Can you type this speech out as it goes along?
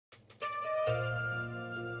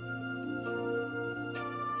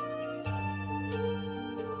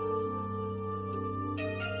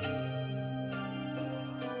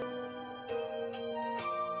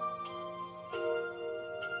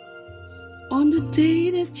On the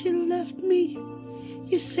day that you left me,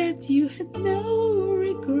 you said you had no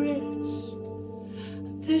regrets.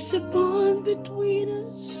 There's a bond between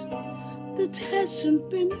us that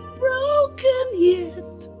hasn't been broken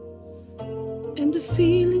yet, and the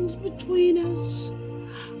feelings between us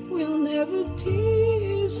will never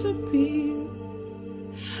disappear.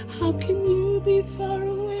 How can you be far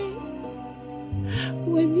away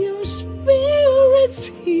when your spirit's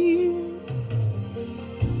here?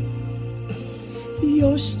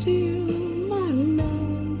 You're still my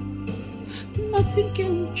man, nothing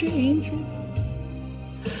can change it.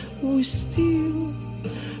 We still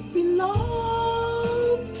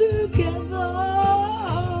belong together.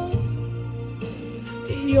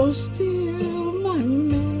 You're still my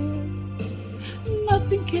man,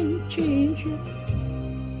 nothing can change it.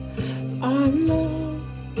 Our love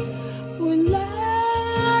will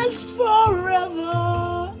last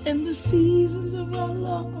forever, and the seasons of our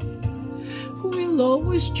love will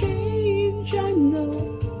always change, I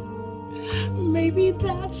know. Maybe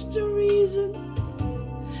that's the reason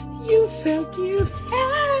you felt you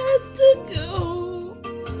had to go.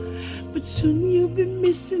 But soon you'll be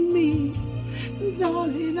missing me,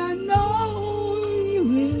 darling, I know you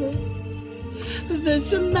will.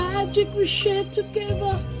 There's a magic we share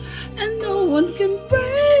together, and no one can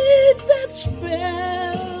break that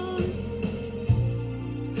spell.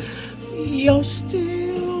 You're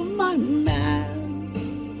still my man,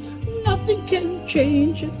 nothing can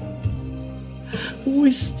change it.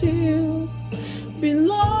 We still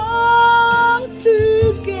belong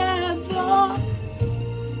together.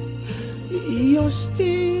 You're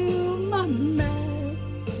still my man,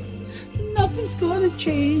 nothing's gonna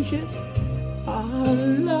change it. Our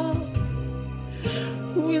love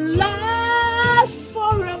will last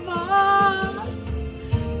forever.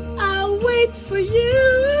 I'll wait for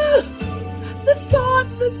you, the thought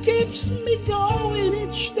that keeps me going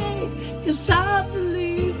each day, 'cause I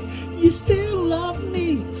believe you still love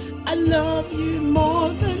me. I love you more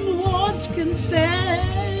than words can say.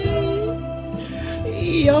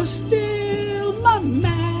 You're still my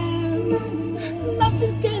man,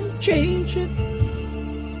 nothing can change it.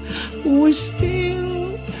 We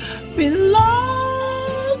still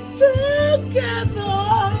belong together.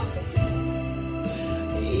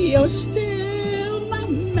 You're still my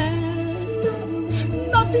man,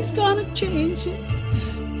 nothing's gonna change it.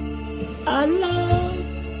 Our love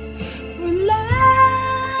will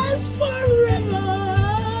last forever.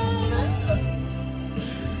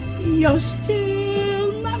 You're still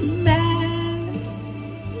my man,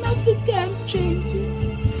 nothing can change it.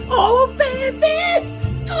 Oh baby,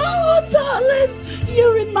 oh darling,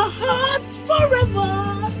 you're in my heart forever,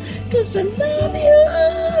 'cause I love you.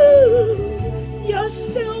 You're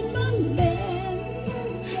still my man,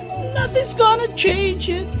 nothing's gonna change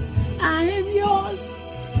it. I am yours,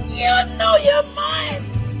 you know you're mine.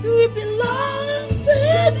 We belong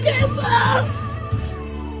together.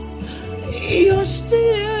 You're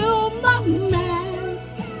still my man,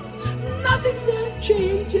 nothing gonna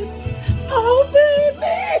change it. Oh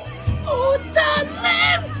baby, oh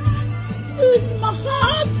darling, with my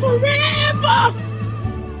heart forever.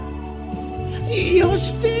 You're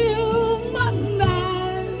still my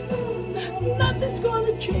man, nothing's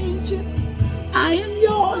gonna change it. I am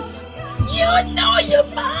yours, you know you're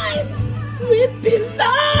mine. We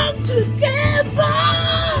belong together.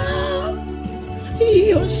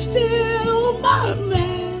 You're still my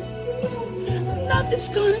man, nothing's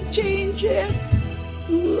gonna change it.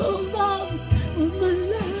 Oh love, oh my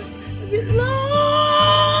life, we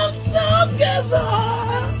belong together.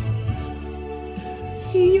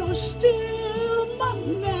 You're still my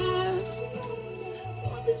man,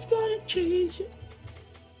 nothing's gonna change it.